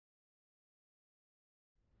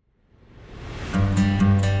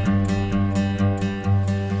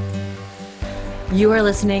You are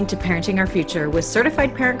listening to Parenting Our Future with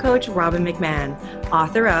certified parent coach Robin McMahon,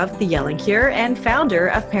 author of The Yelling Cure and founder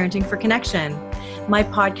of Parenting for Connection. My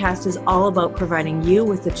podcast is all about providing you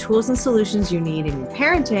with the tools and solutions you need in your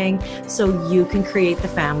parenting so you can create the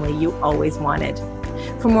family you always wanted.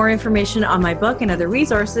 For more information on my book and other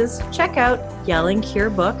resources, check out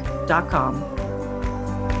yellingcurebook.com.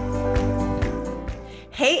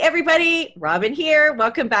 Hey everybody, Robin here.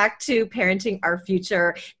 Welcome back to Parenting Our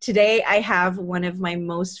Future. Today I have one of my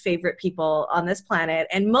most favorite people on this planet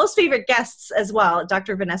and most favorite guests as well,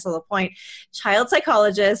 Dr. Vanessa Lapointe, child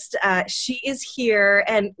psychologist. She is here.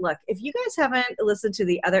 And look, if you guys haven't listened to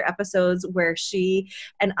the other episodes where she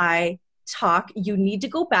and I talk, you need to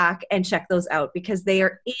go back and check those out because they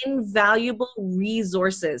are invaluable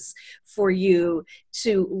resources for you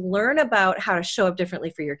to learn about how to show up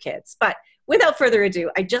differently for your kids. But without further ado,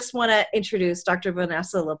 I just want to introduce Dr.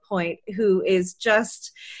 Vanessa Lapointe, who is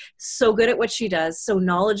just so good at what she does, so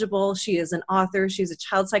knowledgeable. She is an author. She's a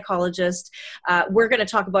child psychologist. We're going to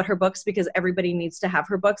talk about her books because everybody needs to have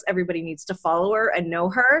her books. Everybody needs to follow her and know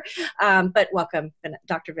her. But welcome,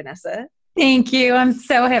 Dr. Vanessa. Thank you. I'm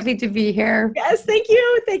so happy to be here. Yes, thank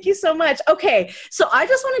you. Thank you so much. Okay, so I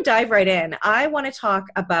just want to dive right in. I want to talk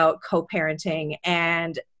about co-parenting,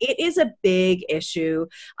 and it is a big issue.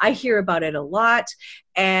 I hear about it a lot,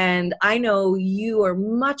 and I know you are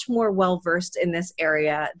much more well-versed in this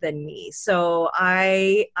area than me. So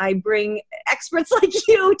I bring experts like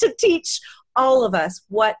you to teach all of us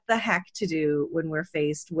what the heck to do when we're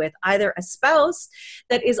faced with either a spouse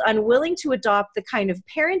that is unwilling to adopt the kind of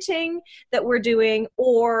parenting that we're doing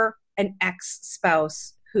or an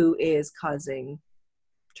ex-spouse who is causing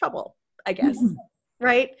trouble, I guess. Mm-hmm.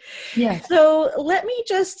 Right? Yeah. So let me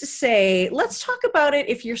just say, let's talk about it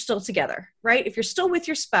if you're still together, right? If you're still with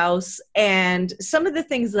your spouse. And some of the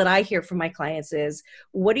things that I hear from my clients is,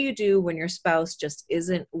 what do you do when your spouse just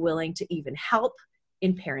isn't willing to even help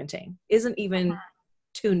in parenting, isn't even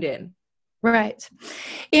tuned in? Right.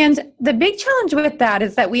 And the big challenge with that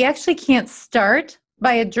is that we actually can't start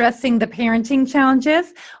by addressing the parenting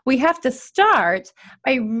challenges. We have to start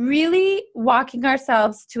by really walking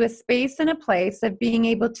ourselves to a space and a place of being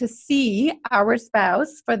able to see our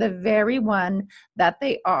spouse for the very one that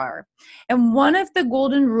they are. And one of the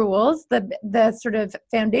golden rules, the sort of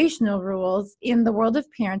foundational rules in the world of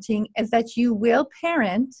parenting is that you will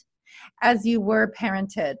parent as you were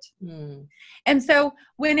parented. Mm. And so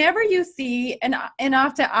whenever you see, and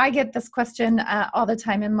often I get this question all the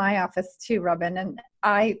time in my office too, Robin, and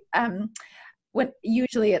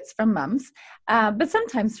usually it's from moms, but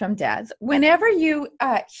sometimes from dads. Whenever you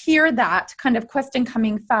hear that kind of question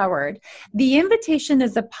coming forward, the invitation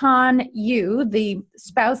is upon you, the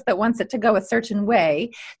spouse that wants it to go a certain way,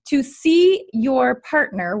 to see your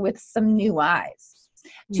partner with some new eyes.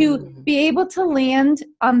 To be able to land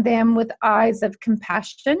on them with eyes of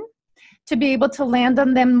compassion, to be able to land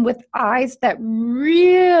on them with eyes that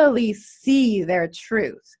really see their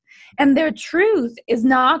truth. And their truth is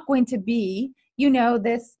not going to be,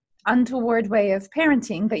 this untoward way of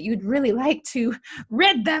parenting that you'd really like to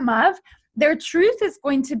rid them of. Their truth is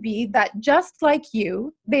going to be that just like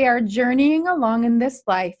you, they are journeying along in this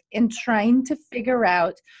life and trying to figure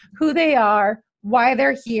out who they are, why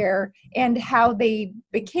they're here, and how they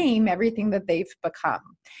became everything that they've become.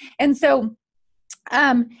 And so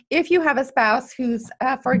if you have a spouse who's,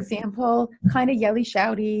 for example, kind of yelly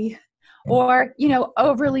shouty, or,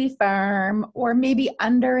 overly firm, or maybe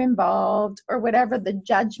under-involved, or whatever the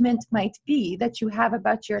judgment might be that you have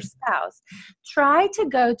about your spouse, try to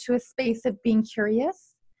go to a space of being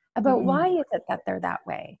curious about why is it that they're that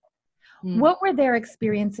way? What were their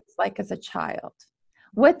experiences like as a child?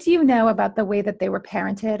 What do you know about the way that they were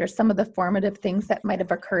parented or some of the formative things that might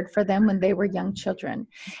have occurred for them when they were young children?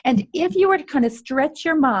 And if you were to kind of stretch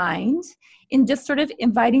your mind in just sort of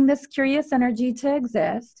inviting this curious energy to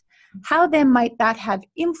exist, how then might that have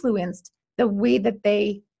influenced the way that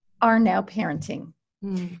they are now parenting?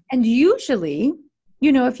 And usually,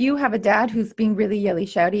 if you have a dad who's being really yelly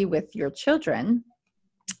shouty with your children,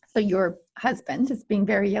 so your husband is being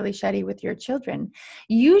very yelly shouty with your children,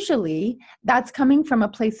 usually that's coming from a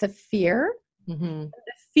place of fear. Mm-hmm.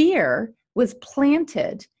 The fear was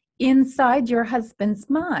planted inside your husband's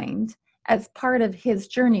mind as part of his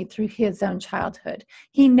journey through his own childhood.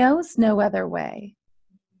 He knows no other way.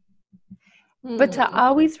 Mm-hmm. But to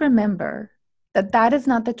always remember that that is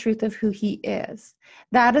not the truth of who he is.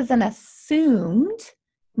 That is an assumed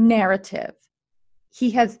narrative.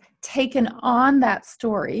 He has taken on that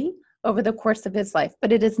story over the course of his life,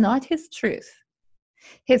 but it is not his truth.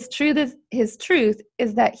 His truth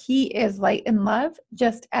is that he is light and love,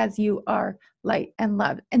 just as you are light and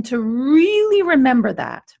love. And to really remember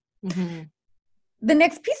that. Mm-hmm. The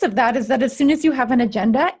next piece of that is that as soon as you have an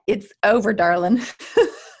agenda, it's over, darling.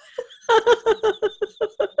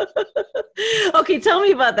 Okay, tell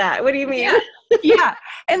me about that. What do you mean? Yeah.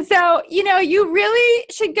 And so, you really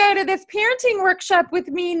should go to this parenting workshop with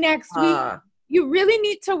me next week. You really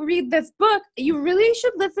need to read this book. You really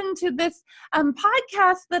should listen to this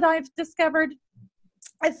podcast that I've discovered.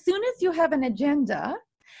 As soon as you have an agenda,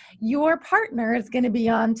 your partner is going to be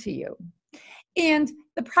on to you. And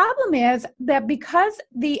the problem is that because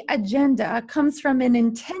the agenda comes from an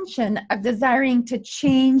intention of desiring to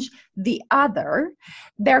change the other,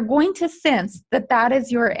 they're going to sense that that is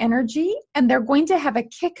your energy, and they're going to have a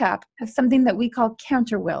kick up of something that we call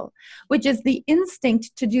counter will, which is the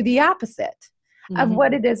instinct to do the opposite of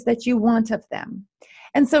what it is that you want of them.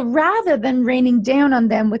 And so rather than raining down on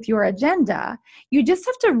them with your agenda, you just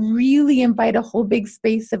have to really invite a whole big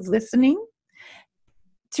space of listening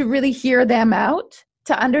to really hear them out,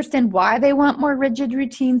 to understand why they want more rigid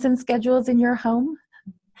routines and schedules in your home,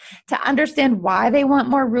 to understand why they want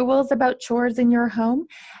more rules about chores in your home,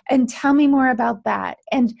 and tell me more about that.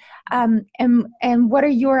 And what are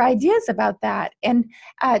your ideas about that? And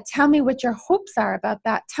tell me what your hopes are about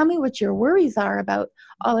that. Tell me what your worries are about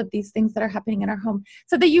all of these things that are happening in our home,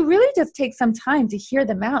 so that you really just take some time to hear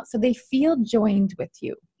them out so they feel joined with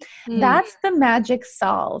you. That's the magic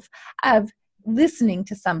solve of listening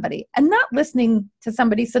to somebody, and not listening to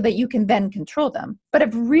somebody so that you can then control them, but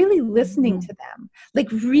of really listening to them,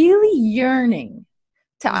 like really yearning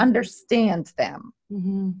to understand them.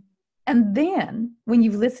 And then when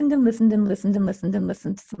you've listened and listened and listened and listened and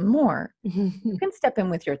listened some more, you can step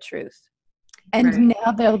in with your truth. And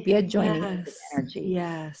now there'll be a joining of energy.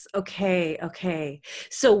 Yes. Okay.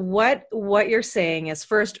 So what you're saying is,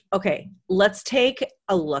 first, okay, let's take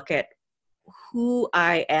a look at who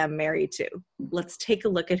I am married to. Let's take a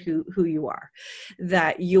look at who you are.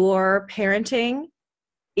 That your parenting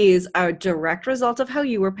is a direct result of how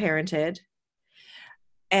you were parented.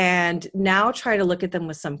 And now try to look at them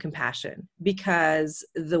with some compassion, because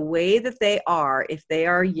the way that they are, if they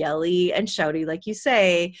are yelly and shouty, like you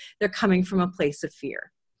say, they're coming from a place of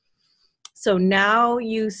fear. So now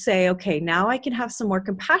you say, okay, now I can have some more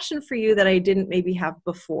compassion for you that I didn't maybe have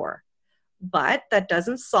before. But that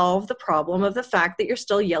doesn't solve the problem of the fact that you're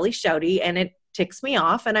still yelly, shouty, and it ticks me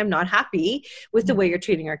off, and I'm not happy with the way you're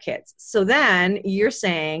treating our kids. So then you're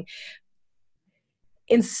saying,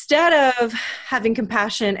 instead of having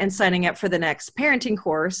compassion and signing up for the next parenting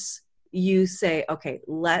course, you say, okay,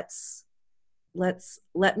 let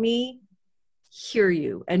me hear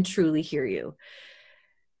you and truly hear you.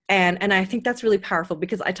 And I think that's really powerful,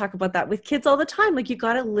 because I talk about that with kids all the time. Like, you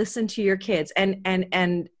got to listen to your kids.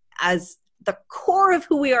 And as the core of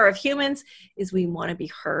who we are of humans is we want to be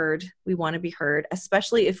heard. We want to be heard,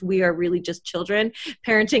 especially if we are really just children,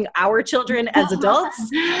 parenting our children as adults.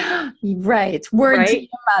 Right. Word to your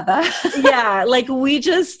mother. Yeah. Like, we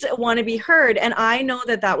just want to be heard. And I know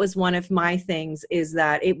that was one of my things, is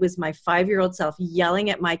that it was my 5-year-old self yelling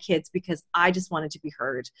at my kids because I just wanted to be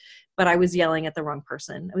heard. But I was yelling at the wrong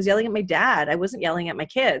person. I was yelling at my dad. I wasn't yelling at my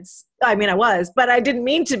kids. I mean, I was, but I didn't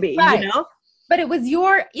mean to be, right. You know? But it was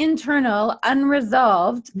your internal,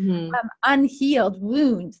 unresolved, unhealed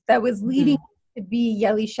wound that was leading you to be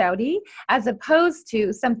yelly, shouty, as opposed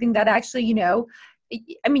to something that actually,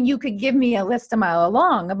 you could give me a list a mile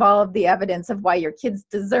long of all of the evidence of why your kids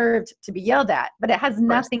deserved to be yelled at, but it has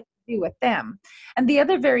nothing to do with them. And the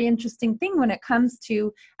other very interesting thing when it comes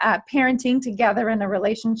to parenting together in a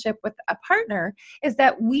relationship with a partner is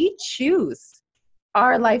that we choose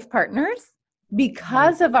our life partners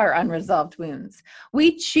because of our unresolved wounds.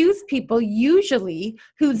 We choose people usually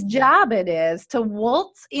whose job it is to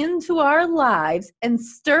waltz into our lives and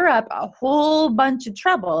stir up a whole bunch of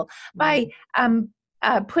trouble by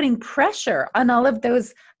putting pressure on all of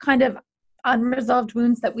those kind of unresolved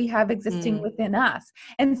wounds that we have existing within us.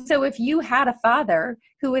 And so if you had a father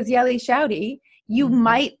who was yelly shouty, you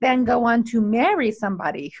might then go on to marry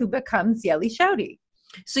somebody who becomes yelly shouty.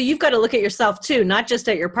 So you've got to look at yourself too, not just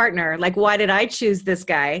at your partner. Like, why did I choose this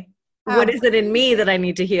guy? What is it in me that I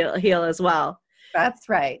need to heal as well? That's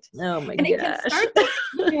right. Oh my gosh. It can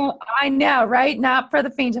start I know, right? Not for the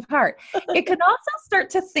faint of heart. It can also start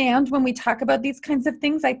to sound, when we talk about these kinds of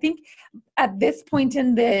things, I think at this point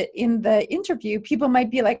in the interview, people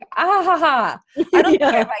might be like, I don't care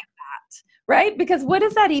like that. Right? Because what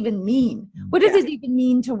does that even mean? What does it even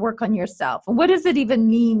mean to work on yourself? And what does it even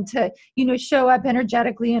mean to, show up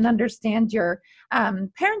energetically and understand your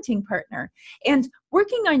parenting partner? And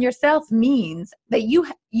working on yourself means that you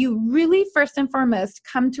really first and foremost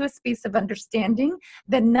come to a space of understanding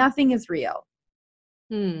that nothing is real.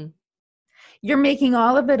 You're making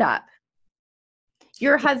all of it up.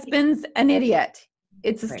 Your husband's an idiot.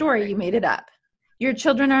 It's a story. You made it up. Your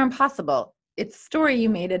children are impossible. It's a story. You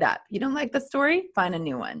made it up. You don't like the story? Find a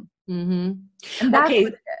new one. Mm-hmm. And that's what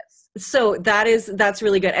it is. So that's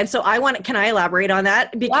really good. And so can I elaborate on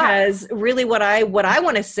that? Because really what I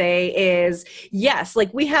want to say is, yes,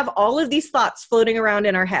 like we have all of these thoughts floating around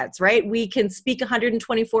in our heads, right? We can speak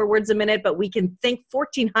 124 words a minute, but we can think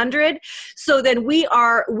 1,400. So then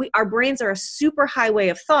our brains are a super highway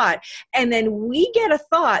of thought. And then we get a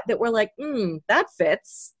thought that we're like, that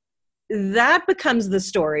fits. That becomes the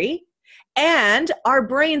story. And our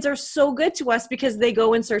brains are so good to us because they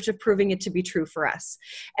go in search of proving it to be true for us.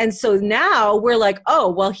 And so now we're like, oh,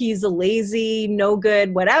 well, he's a lazy, no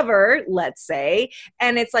good, whatever, let's say.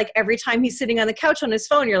 And it's like every time he's sitting on the couch on his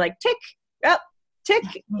phone, you're like, tick, up, tick,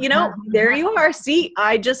 there you are. See,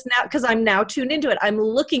 because I'm now tuned into it. I'm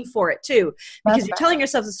looking for it too, because you're telling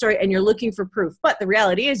yourself the story and you're looking for proof. But the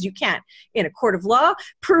reality is you can't, in a court of law,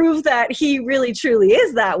 prove that he really truly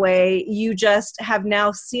is that way. You just have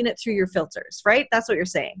now seen it through your filters, right? That's what you're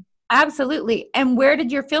saying. Absolutely. And where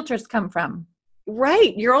did your filters come from?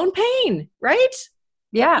 Right. Your own pain, right?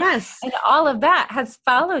 Yeah. Yes. And all of that has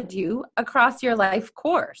followed you across your life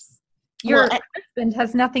course. Your husband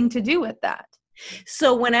has nothing to do with that.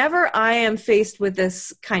 So whenever I am faced with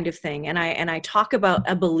this kind of thing and I talk about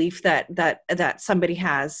a belief that somebody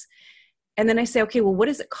has, and then I say, okay, well, what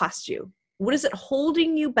does it cost you? What is it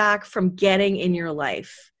holding you back from getting in your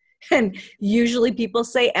life? And usually people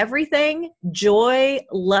say everything: joy,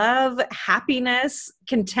 love, happiness,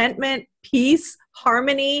 contentment, peace,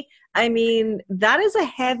 harmony. I mean, that is a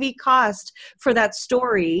heavy cost for that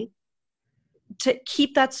story, to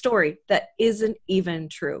keep that story that isn't even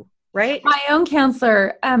true. Right? My own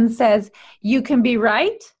counselor says you can be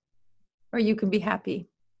right or you can be happy.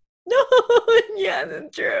 No, yeah,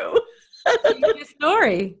 that's true. Your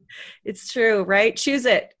story. It's true, right? Choose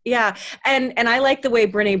it. Yeah. And I like the way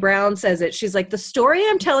Brene Brown says it. She's like, the story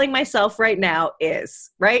I'm telling myself right now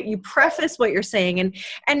is, right? You preface what you're saying.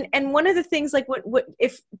 And one of the things, like what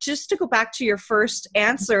if, just to go back to your first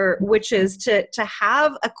answer, which is to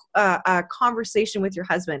have a conversation with your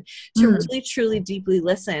husband, to really, truly, deeply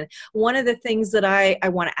listen. One of the things that I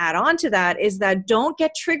want to add on to that is that don't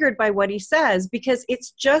get triggered by what he says, because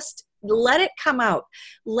it's just, let it come out.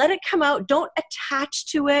 Let it come out. Don't attach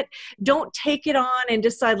to it. Don't take it on and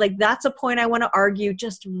decide like that's a point I want to argue.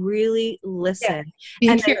 Just really listen.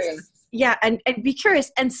 Yeah. Be curious. And be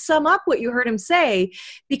curious and sum up what you heard him say,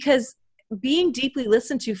 because being deeply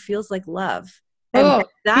listened to feels like love. And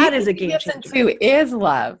that is a game changer. Listen to is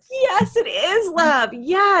love. Yes, it is love.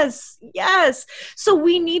 Yes, yes. So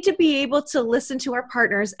we need to be able to listen to our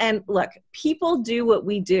partners. And look, people do what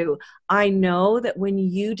we do. I know that when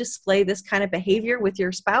you display this kind of behavior with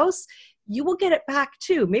your spouse, you will get it back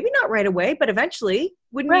too. Maybe not right away, but eventually,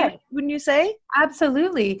 wouldn't you say?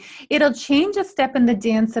 Absolutely. It'll change a step in the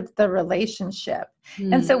dance of the relationship.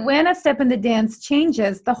 And so when a step in the dance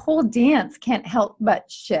changes, the whole dance can't help but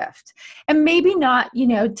shift. And maybe not,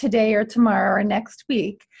 today or tomorrow or next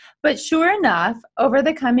week, but sure enough, over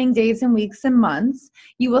the coming days and weeks and months,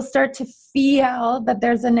 you will start to feel that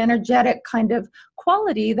there's an energetic kind of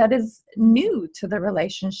quality that is new to the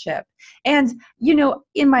relationship. And,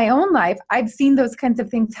 in my own life, I've seen those kinds of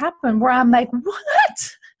things happen where I'm like, what?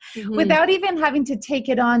 Without even having to take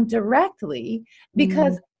it on directly,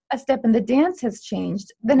 because a step in the dance has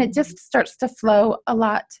changed, then it just starts to flow a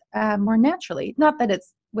lot more naturally. Not that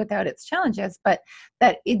it's without its challenges, but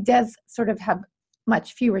that it does sort of have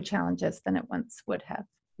much fewer challenges than it once would have.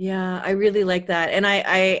 Yeah, I really like that. And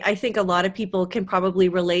I think a lot of people can probably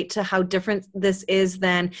relate to how different this is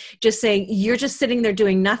than just saying, you're just sitting there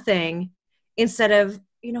doing nothing, instead of,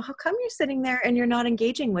 how come you're sitting there and you're not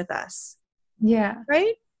engaging with us? Yeah.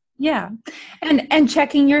 Right? Yeah. And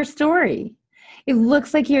checking your story. It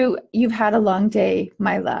looks like you've had a long day,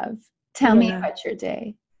 my love. Tell me about your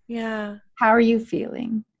day. Yeah. How are you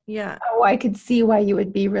feeling? Yeah. Oh, I could see why you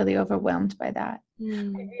would be really overwhelmed by that. I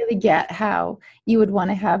really get how you would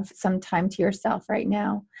want to have some time to yourself right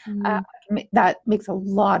now. That makes a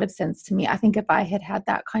lot of sense to me. I think if I had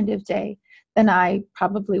that kind of day, then I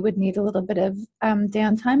probably would need a little bit of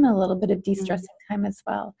downtime and a little bit of de-stressing time as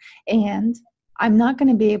well. And I'm not going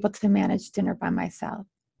to be able to manage dinner by myself.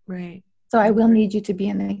 Right. So I will need you to be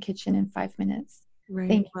in the kitchen in 5 minutes. Right.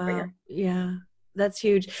 Thank you. Wow. Yeah. That's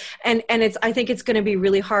huge. And I think it's going to be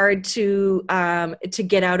really hard to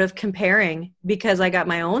get out of comparing, because I got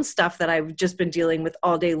my own stuff that I've just been dealing with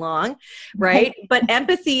all day long. Right. But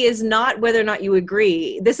empathy is not whether or not you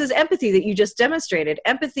agree. This is empathy that you just demonstrated.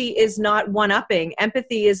 Empathy is not one-upping.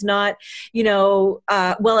 Empathy is not,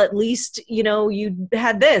 well, at least, you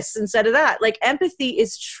had this instead of that. Like, empathy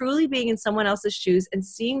is truly being in someone else's shoes and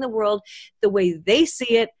seeing the world the way they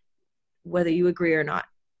see it, whether you agree or not.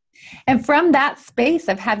 And from that space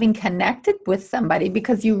of having connected with somebody,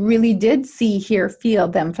 because you really did see, hear, feel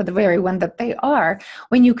them for the very one that they are,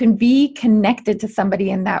 when you can be connected to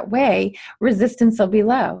somebody in that way, resistance will be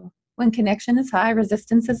low. When connection is high,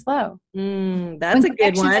 resistance is low. That's when a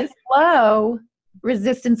good one. Is low,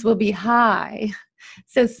 resistance will be high.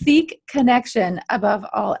 So seek connection above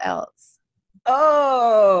all else.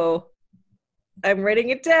 Oh, I'm writing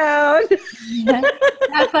it down.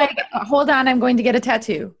 That's like, hold on, I'm going to get a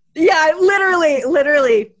tattoo. Yeah,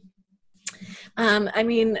 literally. I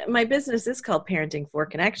mean, my business is called Parenting for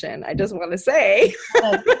Connection. I just want to say.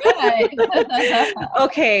 That's good.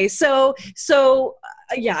 Okay, so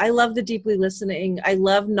yeah, I love the deeply listening. I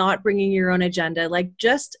love not bringing your own agenda. Like,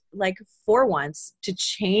 just like for once, to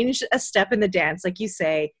change a step in the dance, like you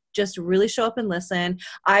say, just really show up and listen.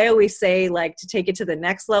 I always say, like, to take it to the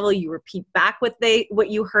next level, you repeat back what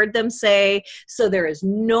you heard them say, so there is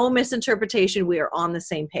no misinterpretation. We are on the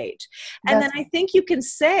same page. And then I think you can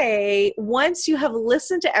say, once you have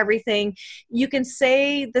listened to everything, you can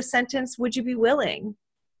say the sentence, would you be willing?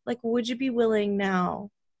 Like, would you be willing now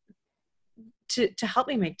to help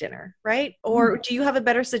me make dinner, right? Or do you have a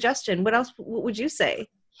better suggestion? What would you say?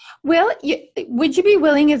 Well, would you be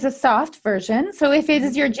willing is a soft version. So if it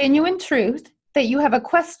is your genuine truth that you have a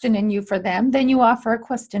question in you for them, then you offer a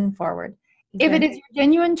question forward. Okay. If it is your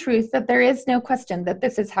genuine truth that there is no question, that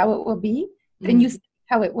this is how it will be, then you say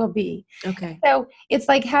how it will be. Okay. So it's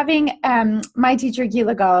like having, my teacher,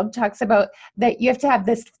 Gila Golub, talks about that you have to have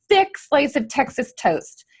this thick slice of Texas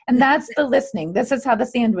toast. And that's the listening. This is how the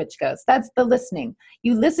sandwich goes. That's the listening.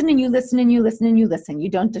 You listen and you listen and you listen and you listen. You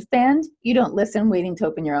don't defend. You don't listen waiting to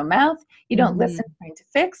open your own mouth. You don't listen trying to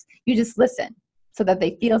fix. You just listen so that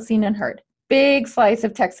they feel seen and heard. Big slice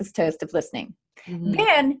of Texas toast of listening.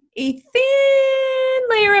 Then a thin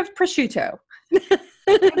layer of prosciutto. The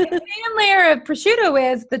thin layer of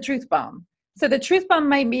prosciutto is the truth bomb. So the truth bomb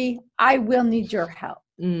might be, I will need your help.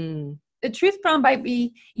 The truth bomb might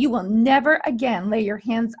be, you will never again lay your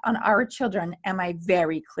hands on our children. Am I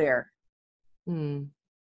very clear?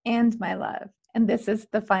 And my love. And this is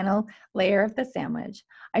the final layer of the sandwich.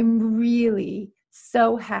 I'm really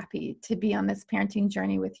so happy to be on this parenting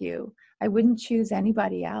journey with you. I wouldn't choose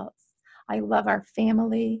anybody else. I love our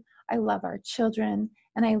family. I love our children.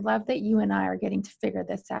 And I love that you and I are getting to figure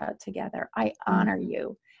this out together. I honor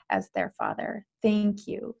you as their father. Thank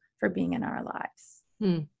you for being in our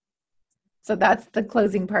lives. So that's the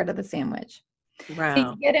closing part of the sandwich. Wow. So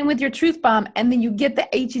you get in with your truth bomb, and then you get the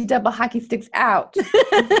HE double hockey sticks out.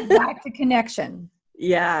 Back to connection.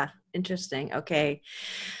 Yeah. Interesting. Okay.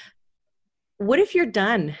 What if you're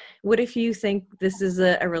done? What if you think this is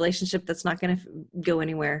a relationship that's not going to go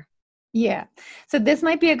anywhere? Yeah. So this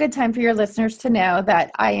might be a good time for your listeners to know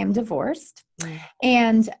that I am divorced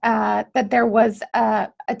and that there was a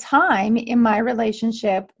time in my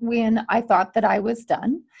relationship when I thought that I was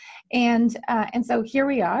done. And so here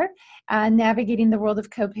we are navigating the world of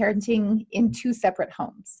co-parenting in two separate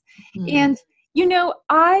homes. And,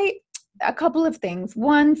 a couple of things.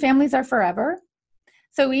 One, families are forever.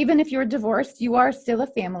 So even if you're divorced, you are still a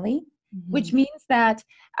family, which means that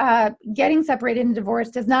getting separated and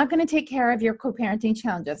divorced is not going to take care of your co-parenting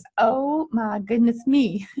challenges. Oh my goodness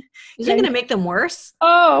me. Is it going to make them worse?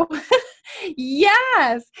 Oh,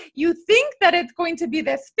 yes. You think that it's going to be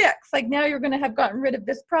this fix. Like now you're going to have gotten rid of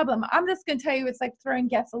this problem. I'm just going to tell you, it's like throwing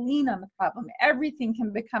gasoline on the problem. Everything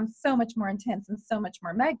can become so much more intense and so much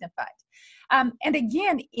more magnified. And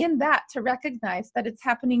again, in that, to recognize that it's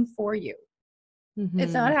happening for you.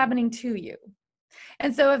 It's not happening to you.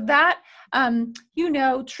 And so if that,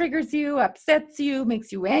 triggers you, upsets you,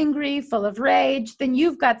 makes you angry, full of rage, then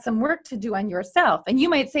you've got some work to do on yourself. And you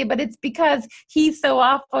might say, but it's because he's so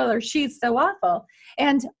awful or she's so awful.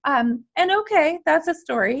 And okay, that's a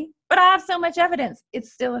story, but I have so much evidence.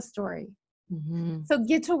 It's still a story. So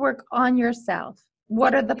get to work on yourself.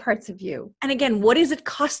 What are the parts of you? And again, what is it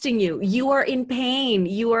costing you? You are in pain.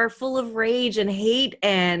 You are full of rage and hate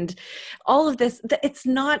and all of this. It's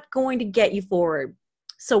not going to get you forward.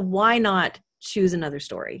 So why not choose another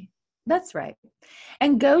story? That's right.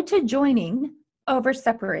 And go to joining over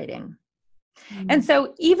separating. And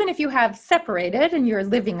so even if you have separated and you're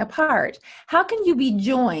living apart, how can you be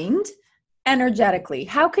joined energetically?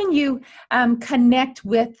 How can you connect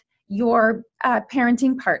with your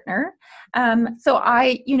parenting partner? So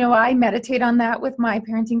I meditate on that with my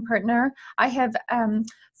parenting partner. I have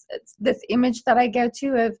this image that I go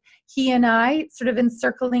to of he and I sort of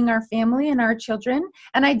encircling our family and our children.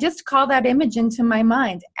 And I just call that image into my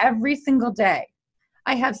mind every single day.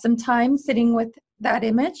 I have some time sitting with that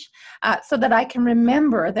image so that I can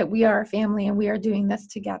remember that we are a family and we are doing this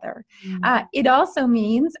together. It also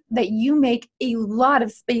means that you make a lot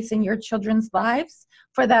of space in your children's lives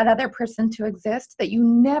for that other person to exist, that you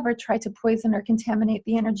never try to poison or contaminate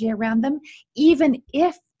the energy around them, even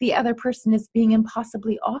if the other person is being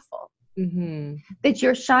impossibly awful. That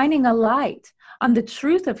you're shining a light on the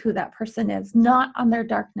truth of who that person is, not on their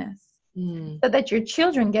darkness. So that your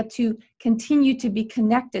children get to continue to be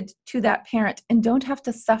connected to that parent and don't have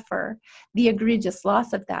to suffer the egregious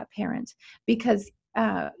loss of that parent because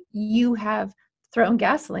you have thrown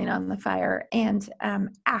gasoline on the fire and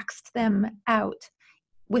axed them out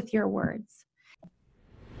with your words.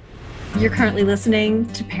 You're currently listening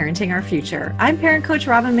to Parenting Our Future. I'm parent coach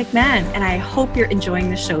Robin McMahon, and I hope you're enjoying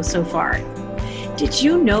the show so far. Did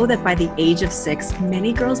you know that by the age of 6,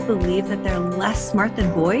 many girls believe that they're less smart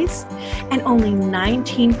than boys? And only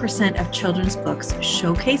 19% of children's books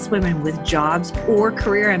showcase women with jobs or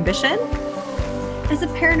career ambition? As a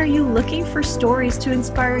parent, are you looking for stories to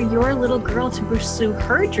inspire your little girl to pursue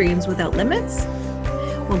her dreams without limits?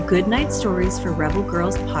 Well, Goodnight Stories for Rebel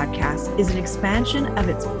Girls podcast is an expansion of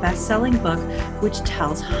its best-selling book, which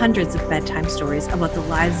tells hundreds of bedtime stories about the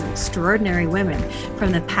lives of extraordinary women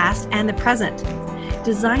from the past and the present.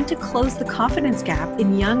 Designed to close the confidence gap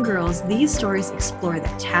in young girls, these stories explore the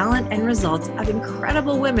talent and results of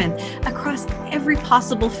incredible women across every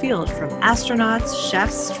possible field, from astronauts,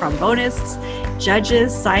 chefs, trombonists,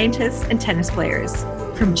 judges, scientists, and tennis players.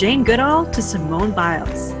 From Jane Goodall to Simone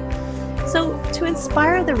Biles. So, to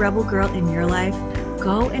inspire the rebel girl in your life,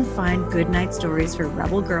 go and find Goodnight Stories for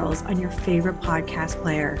Rebel Girls on your favorite podcast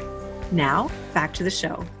player. Now, back to the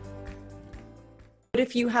show. What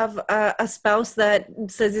if you have a spouse that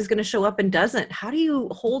says he's going to show up and doesn't? How do you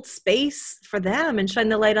hold space for them and shine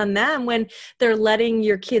the light on them when they're letting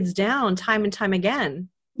your kids down time and time again?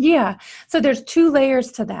 Yeah. So there's 2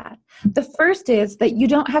 layers to that. The first is that you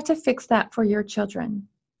don't have to fix that for your children.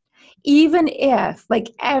 Even if, like,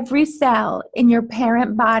 every cell in your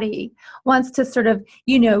parent body wants to sort of,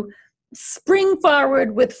 spring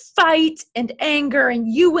forward with fight and anger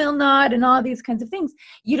and you will not and all these kinds of things,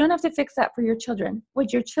 you don't have to fix that for your children.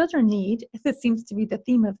 What your children need, this seems to be the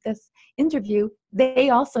theme of this interview, they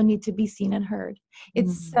also need to be seen and heard.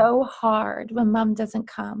 It's so hard when mom doesn't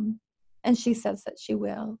come and she says that she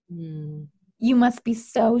will. You must be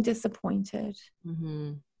so disappointed.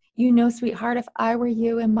 Sweetheart, if I were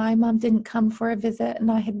you and my mom didn't come for a visit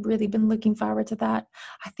and I had really been looking forward to that,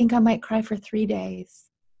 I think I might cry for 3 days.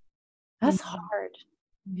 That's hard.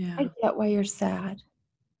 Yeah. I get why you're sad.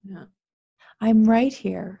 Yeah. I'm right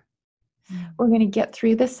here. We're going to get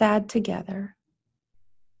through the sad together.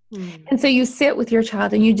 And so you sit with your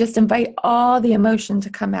child and you just invite all the emotion to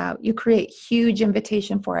come out. You create huge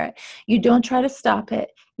invitation for it. You don't try to stop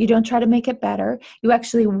it. You don't try to make it better. You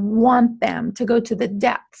actually want them to go to the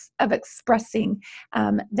depths of expressing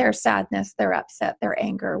their sadness, their upset, their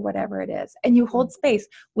anger, whatever it is. And you hold space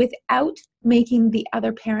without making the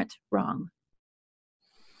other parent wrong.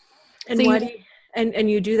 And so why do you,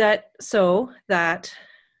 and you do that so that...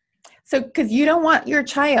 So, because you don't want your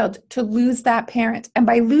child to lose that parent. And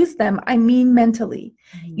by lose them, I mean mentally.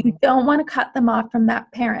 You don't want to cut them off from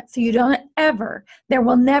that parent. So there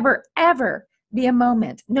will never, ever be a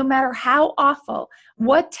moment, no matter how awful,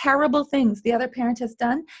 what terrible things the other parent has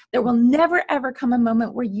done, there will never, ever come a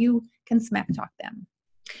moment where you can smack talk them.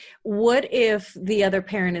 What if the other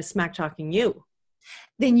parent is smack talking you?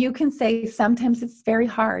 Then you can say sometimes it's very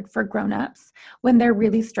hard for grown-ups when they're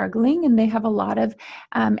really struggling and they have a lot of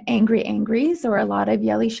angries or a lot of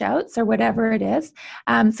yelly shouts or whatever it is.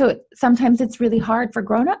 Sometimes it's really hard for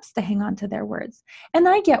grown-ups to hang on to their words. And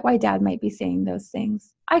I get why dad might be saying those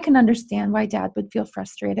things. I can understand why dad would feel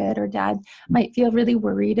frustrated or dad might feel really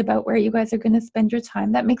worried about where you guys are going to spend your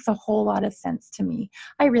time. That makes a whole lot of sense to me.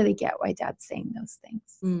 I really get why dad's saying those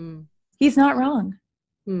things. He's not wrong.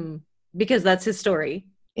 Because that's his story.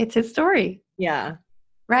 It's his story. Yeah.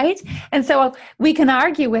 Right? And so we can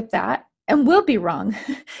argue with that and we'll be wrong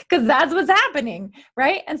because that's what's happening.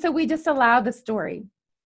 Right? And so we just allow the story.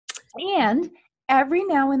 And every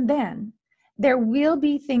now and then there will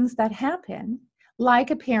be things that happen,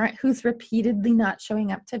 like a parent who's repeatedly not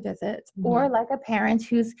showing up to visit, or like a parent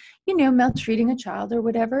who's, maltreating a child or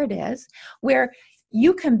whatever it is, where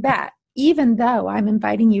you can bet even though I'm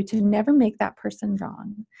inviting you to never make that person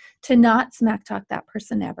wrong, to not smack talk that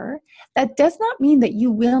person ever, that does not mean that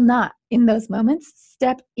you will not, in those moments,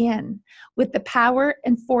 step in with the power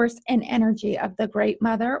and force and energy of the great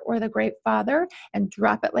mother or the great father and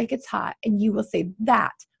drop it like it's hot. And you will say,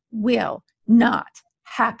 that will not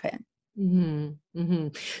happen. Mm-hmm. Mm-hmm.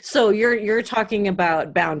 So you're talking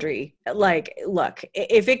about boundary. Like, look,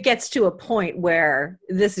 if it gets to a point where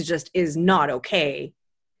this is not okay,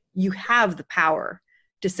 you have the power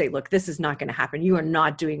to say, look, this is not going to happen. You are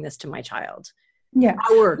not doing this to my child. Yeah.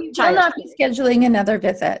 Our We child. will not be scheduling another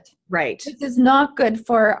visit. Right. This is not good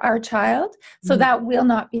for our child. So Mhm. that will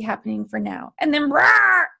not be happening for now. And then,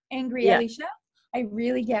 rah, angry Yeah. Alicia, I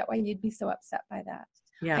really get why you'd be so upset by that.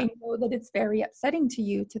 Yeah. I know that it's very upsetting to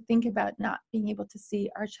you to think about not being able to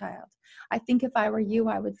see our child. I think if I were you,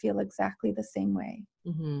 I would feel exactly the same way.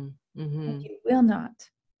 Mm-hmm. Mm-hmm. And you will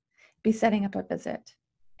not be setting up a visit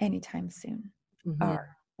anytime soon. Mm-hmm.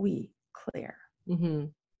 Are we clear? Mm-hmm.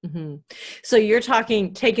 Mm-hmm. So you're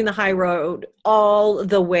talking taking the high road all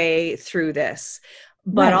the way through this,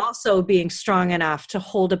 but Right. also being strong enough to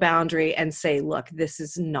hold a boundary and say, look, this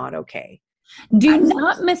is not okay. Do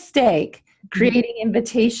not mistake creating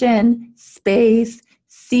invitation, space,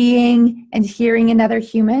 seeing and hearing another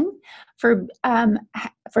human for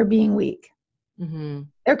being weak. Mm-hmm.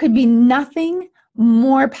 There could be nothing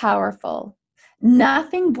more powerful,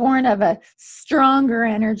 nothing born of a stronger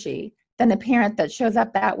energy than a parent that shows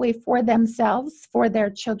up that way for themselves, for their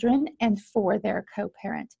children, and for their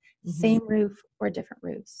co-parent. Mm-hmm. Same roof or different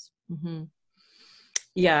roofs. Mm-hmm.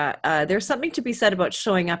 Yeah, there's something to be said about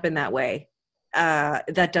showing up in that way.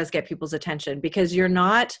 That does get people's attention because you're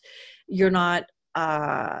not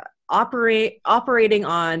operating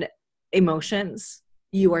on emotions.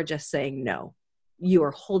 You are just saying no. You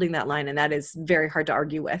are holding that line, and that is very hard to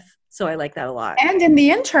argue with. So I like that a lot. And in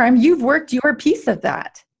the interim, you've worked your piece of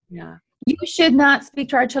that. Yeah. You should not speak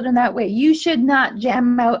to our children that way. You should not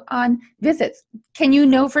jam out on visits. Can you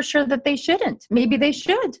know for sure that they shouldn't? Maybe they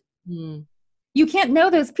should. Mm. You can't know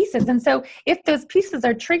those pieces. And so if those pieces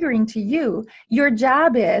are triggering to you, your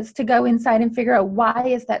job is to go inside and figure out, why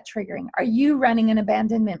is that triggering? Are you running an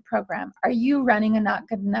abandonment program? Are you running a not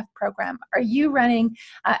good enough program? Are you running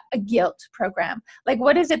a guilt program? Like,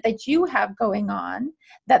 what is it that you have going on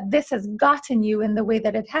that this has gotten you in the way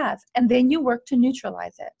that it has? And then you work to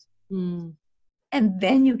neutralize it. Mm. And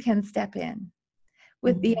then you can step in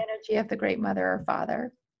with Mm-hmm. the energy of the great mother or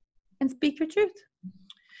father and speak your truth.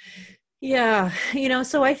 Yeah,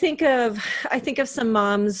 so I think of some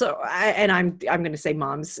moms, and I'm going to say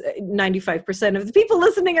moms. 95% of the people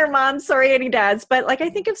listening are moms. Sorry, any dads, but like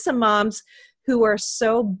I think of some moms who are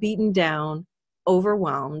so beaten down,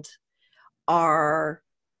 overwhelmed, are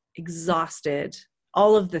exhausted,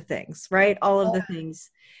 all of the things, right? All of the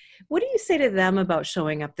things. What do you say to them about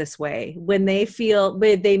showing up this way when they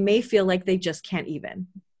may feel like they just can't even?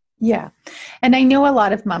 Yeah. And I know a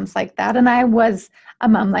lot of moms like that. And I was a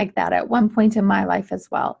mom like that at one point in my life as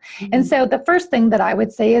well. Mm-hmm. And so the first thing that I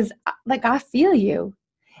would say is, like, I feel you.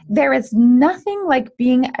 There is nothing like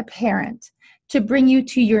being a parent to bring you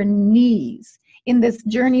to your knees in this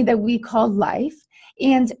journey that we call life,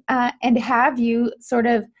 and have you sort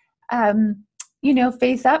of,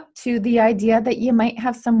 face up to the idea that you might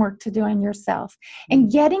have some work to do on yourself.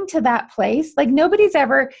 And getting to that place, like nobody's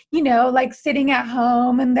ever, like sitting at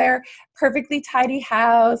home in their perfectly tidy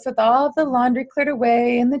house with all the laundry cleared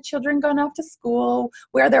away and the children gone off to school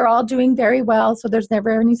where they're all doing very well. So there's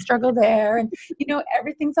never any struggle there. And,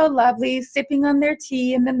 everything's all lovely, sipping on their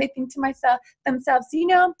tea. And then they think to themselves,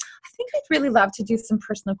 I think I'd really love to do some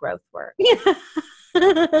personal growth work. Yeah.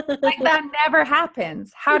 Like, that never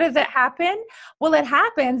happens. How does it happen? Well, it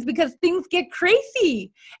happens because things get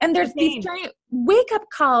crazy and there's these giant wake-up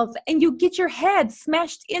calls and you get your head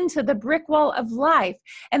smashed into the brick wall of life.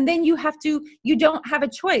 And then you don't have a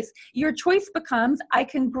choice. Your choice becomes, I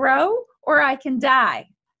can grow or I can die.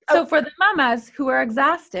 So for the mamas who are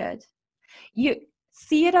exhausted, you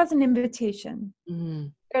see it as an invitation.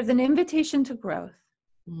 Mm. There's an invitation to growth.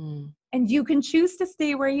 Mm. And you can choose to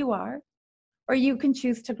stay where you are, or you can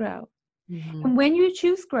choose to grow. Mm-hmm. And when you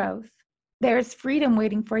choose growth, there's freedom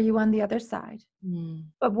waiting for you on the other side. Mm.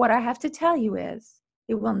 But what I have to tell you is,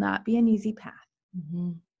 it will not be an easy path.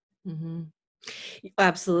 Mm-hmm. Mm-hmm.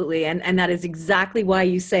 Absolutely. And that is exactly why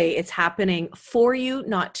you say it's happening for you,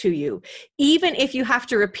 not to you. Even if you have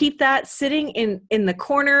to repeat that sitting in the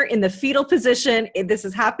corner, in the fetal position, this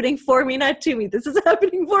is happening for me, not to me. This is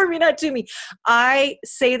happening for me, not to me. I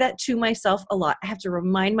say that to myself a lot. I have to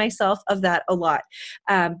remind myself of that a lot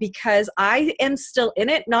because I am still in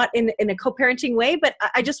it, not in a co-parenting way, but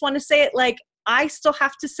I just want to say it like, I still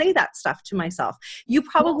have to say that stuff to myself. You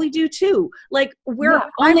probably do too. Like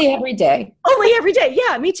only every day. Only every day.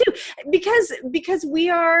 Yeah, me too. Because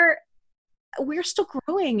we're still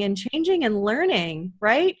growing and changing and learning,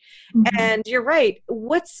 right? Mm-hmm. And you're right.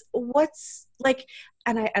 What's like,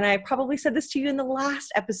 and I probably said this to you in the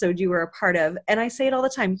last episode you were a part of, and I say it all the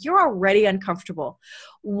time, you're already uncomfortable.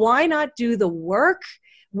 Why not do the work,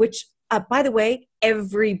 which, by the way,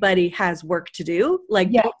 everybody has work to do.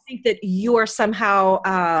 Like, don't think that you are somehow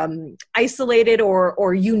isolated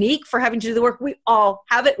or unique for having to do the work. We all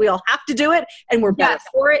have it. We all have to do it, and we're better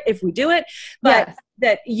for it if we do it. But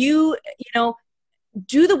that you know,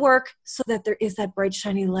 do the work so that there is that bright,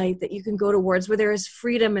 shiny light that you can go towards, where there is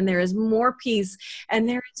freedom and there is more peace, and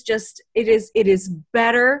there is just, it is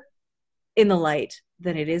better in the light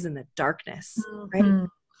than it is in the darkness, right?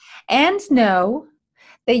 And know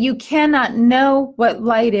that you cannot know what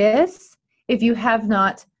light is if you have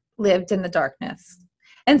not lived in the darkness.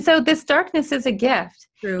 And so this darkness is a gift.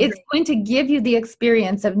 True. It's going to give you the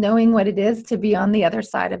experience of knowing what it is to be on the other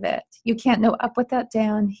side of it. You can't know up without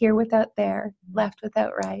down, here without there, left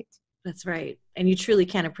without right. That's right. And you truly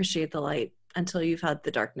can't appreciate the light until you've had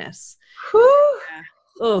the darkness. Whew. Yeah.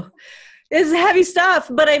 Oh, this is heavy stuff.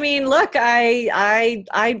 But I mean, look, you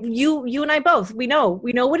and I both, we know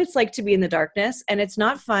what it's like to be in the darkness, and it's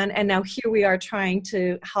not fun. And now here we are trying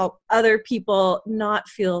to help other people not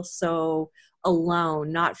feel so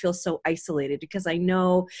alone, not feel so isolated, because I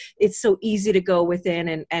know it's so easy to go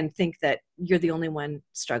within and think that you're the only one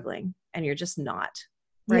struggling, and you're just not,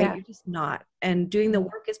 right? Yeah. You're just not. And doing the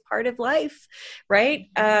work is part of life, right?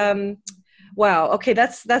 Wow. Okay.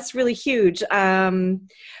 That's really huge.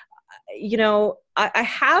 You know, I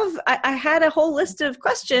had a whole list of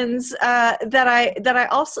questions that I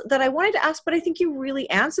wanted to ask, but I think you really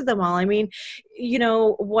answered them all. I mean, you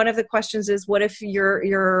know, one of the questions is, what if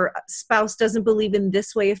your spouse doesn't believe in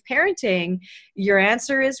this way of parenting? Your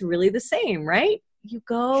answer is really the same, right? You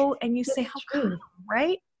go and you say, how come,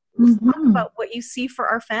 right? Let's talk about what you see for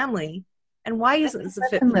our family, and why isn't this a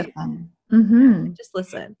fit for you? Just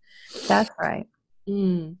listen. That's right.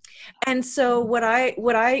 And so what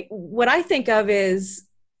I think of is,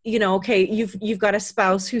 you know, okay, you've got a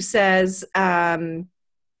spouse who says,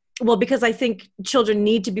 well, because I think children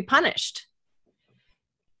need to be punished,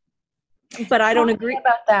 but I don't agree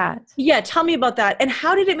about that. Yeah. Tell me about that. And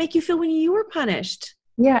how did it make you feel when you were punished?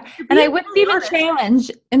 Yeah. And I wouldn't even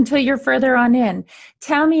challenge until you're further on in.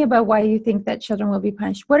 Tell me about why you think that children will be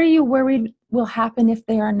punished. What are you worried will happen if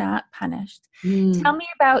they are not punished? Tell me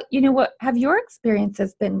about, you know, what have your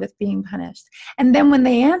experiences been with being punished? And then when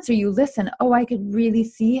they answer, you listen. Oh, I could really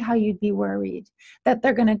see how you'd be worried that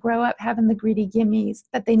they're going to grow up having the greedy gimmies,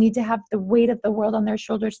 that they need to have the weight of the world on their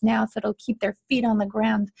shoulders now so it'll keep their feet on the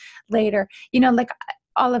ground later. You know, like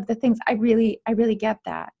all of the things. I really get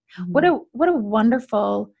that. What a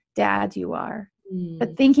wonderful dad you are.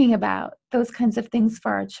 But thinking about those kinds of things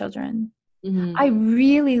for our children. I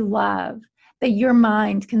really love that your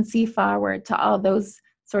mind can see forward to all those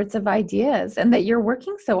sorts of ideas, and that you're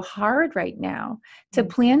working so hard right now to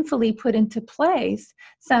planfully put into place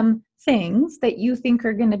some things that you think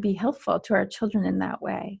are going to be helpful to our children in that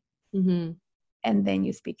way. And then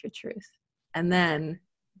you speak your truth. And then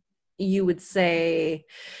you would say,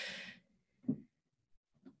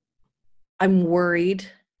 I'm worried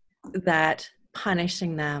that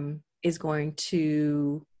punishing them is going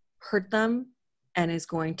to hurt them and is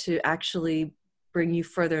going to actually bring you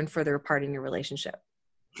further and further apart in your relationship.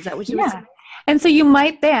 Is that what you would say? And so you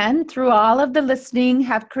might then, through all of the listening,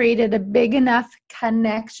 have created a big enough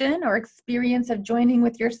connection or experience of joining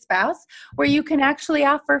with your spouse where you can actually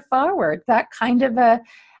offer forward that kind of a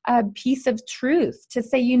piece of truth to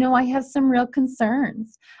say, you know, I have some real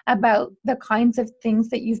concerns about the kinds of things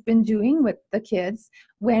that you've been doing with the kids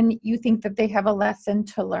when you think that they have a lesson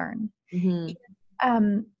to learn.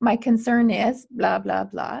 My concern is blah, blah,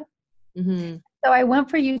 blah. So I want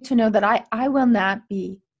for you to know that I will not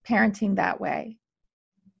be parenting that way.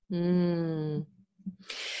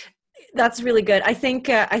 That's really good. I think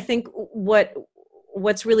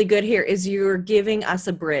what's really good here is you're giving us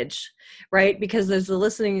a bridge, right? Because there's the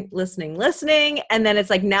listening, and then it's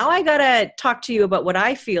like, now I gotta talk to you about what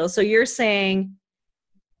I feel. So you're saying,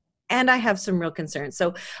 and I have some real concerns.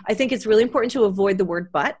 So I think it's really important to avoid the word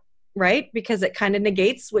but, right? Because it kind of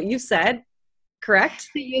negates what you said. Correct?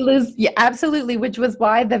 You lose, yeah, absolutely, which was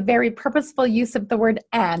why the very purposeful use of the word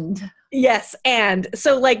and. Yes, and.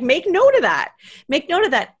 So like make note of that.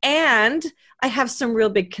 And I have some real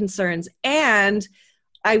big concerns, and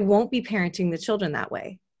I won't be parenting the children that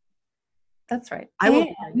way. That's right. I won't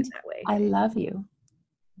be parenting that way. I love you.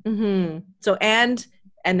 So, and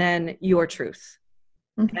and then your truth.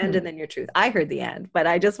 Mm-hmm. And then your truth. I heard the end, but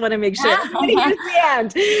I just want to make sure everybody hears the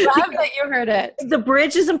end. Love that you heard it. The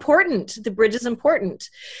bridge is important. The bridge is important.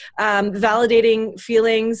 Validating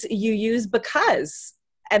feelings you use because,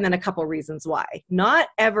 and then a couple reasons why. Not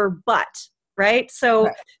ever but, right? So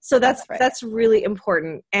right. So that's really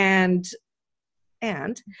important. And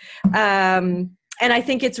I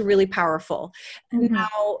think it's really powerful. Mm-hmm.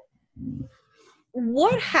 Now,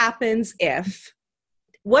 what happens if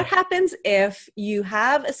you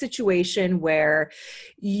have a situation where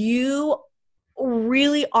you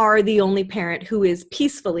really are the only parent who is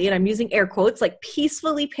peacefully, and I'm using air quotes, like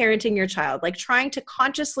peacefully parenting your child, like trying to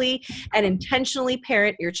consciously and intentionally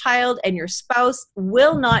parent your child, and your spouse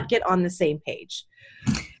will not get on the same page?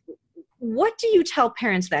 What do you tell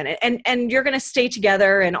parents then? And you're going to stay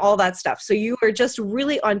together and all that stuff. So you are just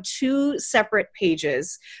really on two separate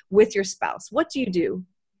pages with your spouse. What do you do?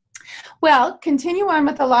 Well, continue on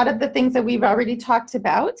with a lot of the things that we've already talked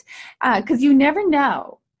about, because you never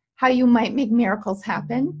know how you might make miracles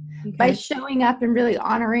happen by showing up and really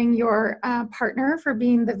honoring your partner for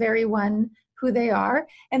being the very one who they are.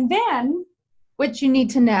 And then what you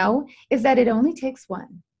need to know is that it only takes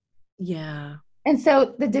one. Yeah. And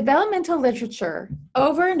so the developmental literature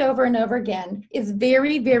over and over and over again is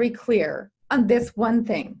very, very clear on this one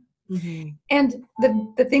thing. Mm-hmm. And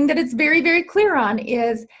the thing that it's very, very clear on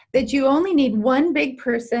is that you only need one big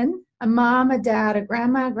person, a mom, a dad, a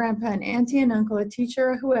grandma, a grandpa, an auntie, an uncle, a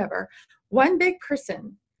teacher, or whoever, one big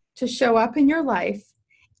person to show up in your life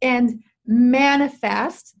and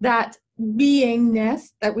manifest that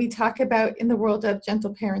beingness that we talk about in the world of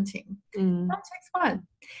gentle parenting. That takes one.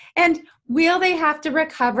 And will they have to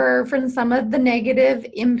recover from some of the negative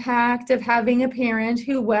impact of having a parent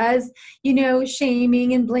who was,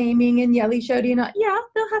 shaming and blaming and yelly shouting? Yeah,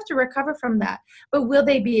 they'll have to recover from that. But will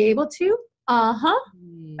they be able to?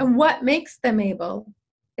 And what makes them able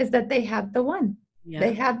is that they had the one. Yeah.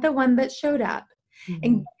 They had the one that showed up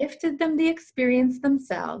and gifted them the experience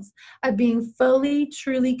themselves of being fully,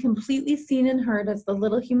 truly, completely seen and heard as the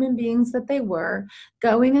little human beings that they were,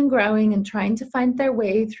 going and growing and trying to find their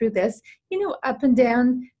way through this, up and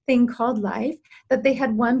down thing called life, that they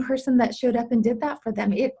had one person that showed up and did that for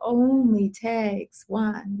them. It only takes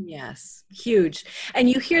one. Yes, huge. And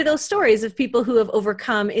you hear those stories of people who have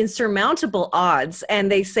overcome insurmountable odds,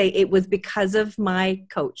 and they say it was because of my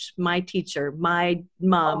coach, my teacher, my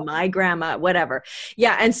mom, my grandma, whatever.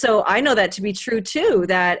 Yeah, and so I know that to be true too,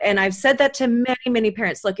 and I've said that to many, many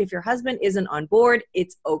parents. Look, if your husband isn't on board,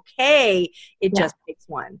 it's okay. It just takes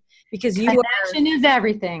one. Because connection is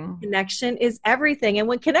everything. Connection is everything. And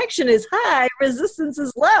when connection is high, resistance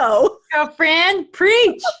is low. Girlfriend,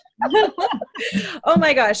 preach. Oh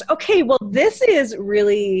my gosh. Okay. Well, this has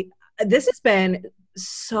been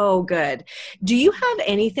so good. Do you have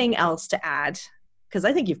anything else to add? Because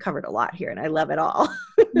I think you've covered a lot here and I love it all.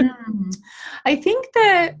 I think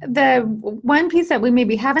the one piece that we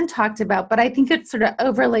maybe haven't talked about, but I think it sort of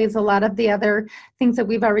overlays a lot of the other things that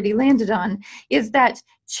we've already landed on, is that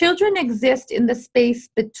children exist in the space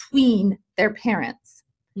between their parents.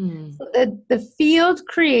 So the field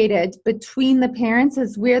created between the parents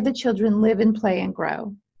is where the children live and play and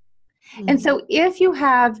grow. And so if you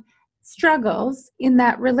have struggles in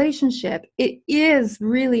that relationship, it is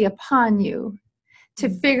really upon you to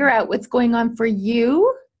figure out what's going on for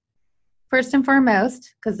you, first and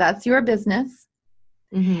foremost, because that's your business,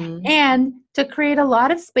 and to create a lot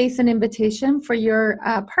of space and invitation for your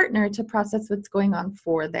partner to process what's going on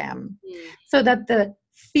for them, so that the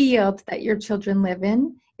field that your children live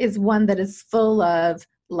in is one that is full of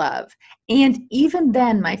love. And even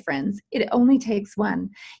then, my friends, it only takes one.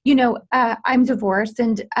 I'm divorced,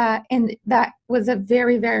 and that was a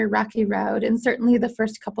very, very rocky road. And certainly the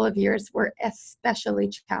first couple of years were especially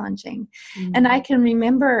challenging. And I can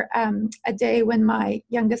remember a day when my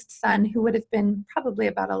youngest son, who would have been probably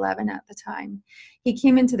about 11 at the time, he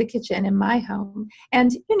came into the kitchen in my home.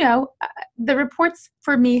 And, the reports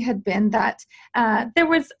for me had been that there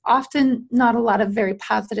was often not a lot of very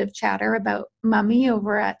positive chatter about mommy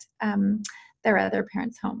over at their other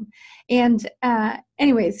parents' home. And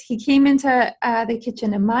anyways, he came into the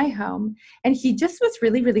kitchen in my home, and he just was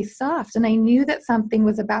really, really soft. And I knew that something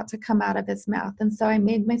was about to come out of his mouth. And so I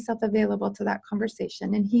made myself available to that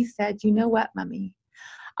conversation. And he said, "You know what, mommy?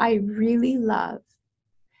 I really love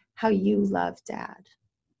how you love dad."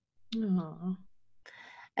 Aww.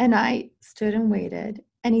 And I stood and waited.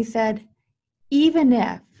 And he said, "Even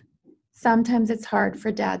if sometimes it's hard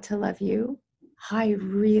for dad to love you, I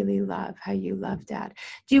really love how you love dad."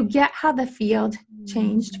 Do you get how the field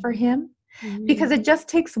changed for him? Because it just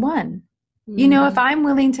takes one. If I'm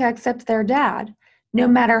willing to accept their dad, no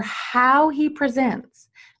matter how he presents,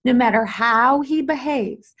 no matter how he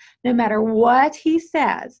behaves, no matter what he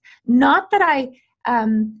says. Not that I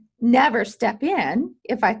never step in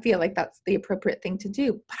if I feel like that's the appropriate thing to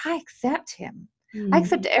do, but I accept him. I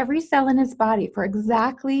accept every cell in his body for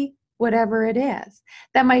exactly whatever it is.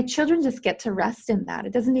 That my children just get to rest in that.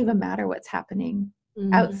 It doesn't even matter what's happening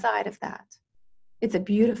outside of that. It's a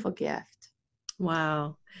beautiful gift.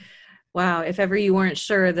 Wow. Wow. If ever you weren't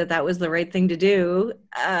sure that that was the right thing to do,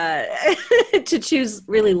 to choose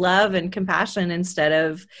really love and compassion instead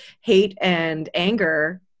of hate and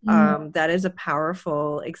anger, that is a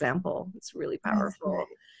powerful example. It's really powerful. Right.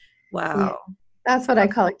 Wow. Yeah. That's what I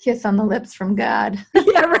call a kiss on the lips from God.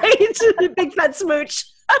 Yeah, right. Big fat smooch.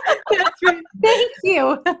 That's right. Thank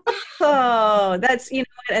you. Oh, that's, you know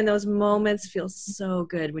what? And those moments feel so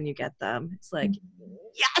good when you get them. It's like,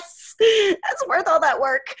 yes, that's worth all that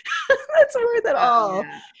work. That's worth it all.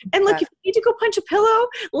 Yeah. And look, if you need to go punch a pillow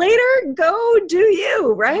later, go do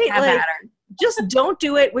you, right? Like, just don't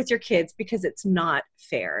do it with your kids because it's not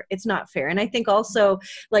fair. It's not fair. And I think also,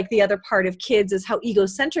 like, the other part of kids is how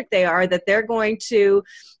egocentric they are, that they're going to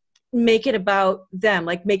make it about them,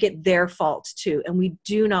 like make it their fault too. And we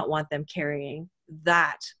do not want them carrying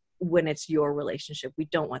that when it's your relationship. We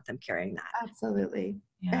don't want them carrying that. Absolutely.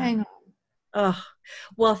 Yeah. Hang on. Oh,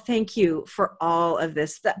 well, thank you for all of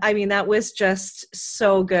this. I mean, that was just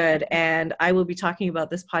so good. And I will be talking about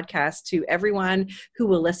this podcast to everyone who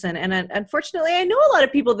will listen. And unfortunately, I know a lot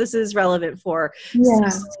of people this is relevant for. Yeah.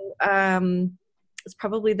 So, it's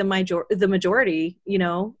probably the majority, you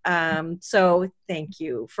know. So thank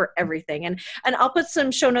you for everything. And I'll put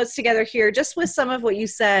some show notes together here just with some of what you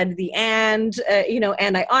said, and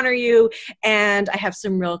I honor you, and I have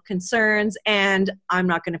some real concerns, and I'm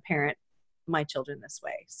not going to parent my children this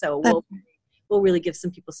way. So we'll really give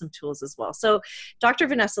some people some tools as well. So Dr.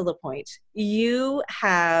 Vanessa Lapointe, you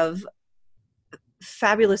have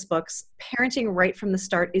fabulous books. Parenting Right from the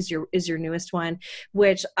Start is your newest one,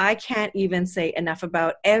 which I can't even say enough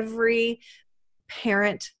about. Every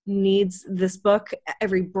parent needs this book.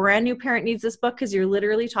 Every brand new parent needs this book, because you're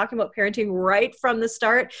literally talking about parenting right from the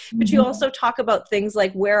start. But you also talk about things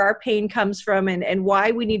like where our pain comes from and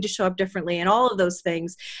why we need to show up differently and all of those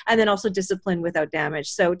things. And then also discipline without damage.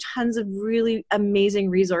 So tons of really amazing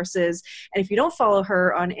resources. And if you don't follow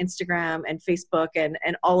her on Instagram and Facebook and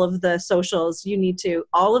all of the socials, you need to.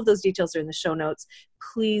 All of those details are in the show notes.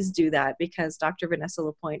 Please do that, because Dr. Vanessa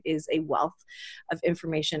Lapointe is a wealth of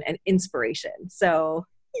information and inspiration. So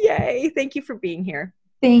yay. Thank you for being here.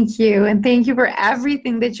 Thank you. And thank you for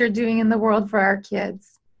everything that you're doing in the world for our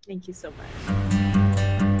kids. Thank you so much.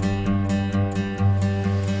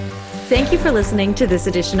 Thank you for listening to this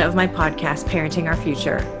edition of my podcast, Parenting Our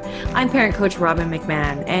Future. I'm parent coach Robin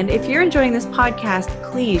McMahon. And if you're enjoying this podcast,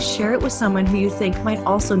 please share it with someone who you think might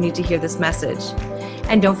also need to hear this message.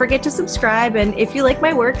 And don't forget to subscribe. And if you like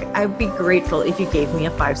my work, I would be grateful if you gave me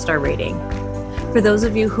a 5-star rating. For those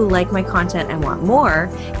of you who like my content and want more,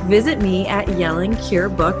 visit me at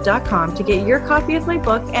yellingcurebook.com to get your copy of my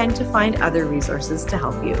book and to find other resources to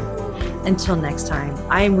help you. Until next time,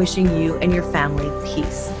 I am wishing you and your family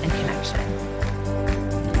peace and connection.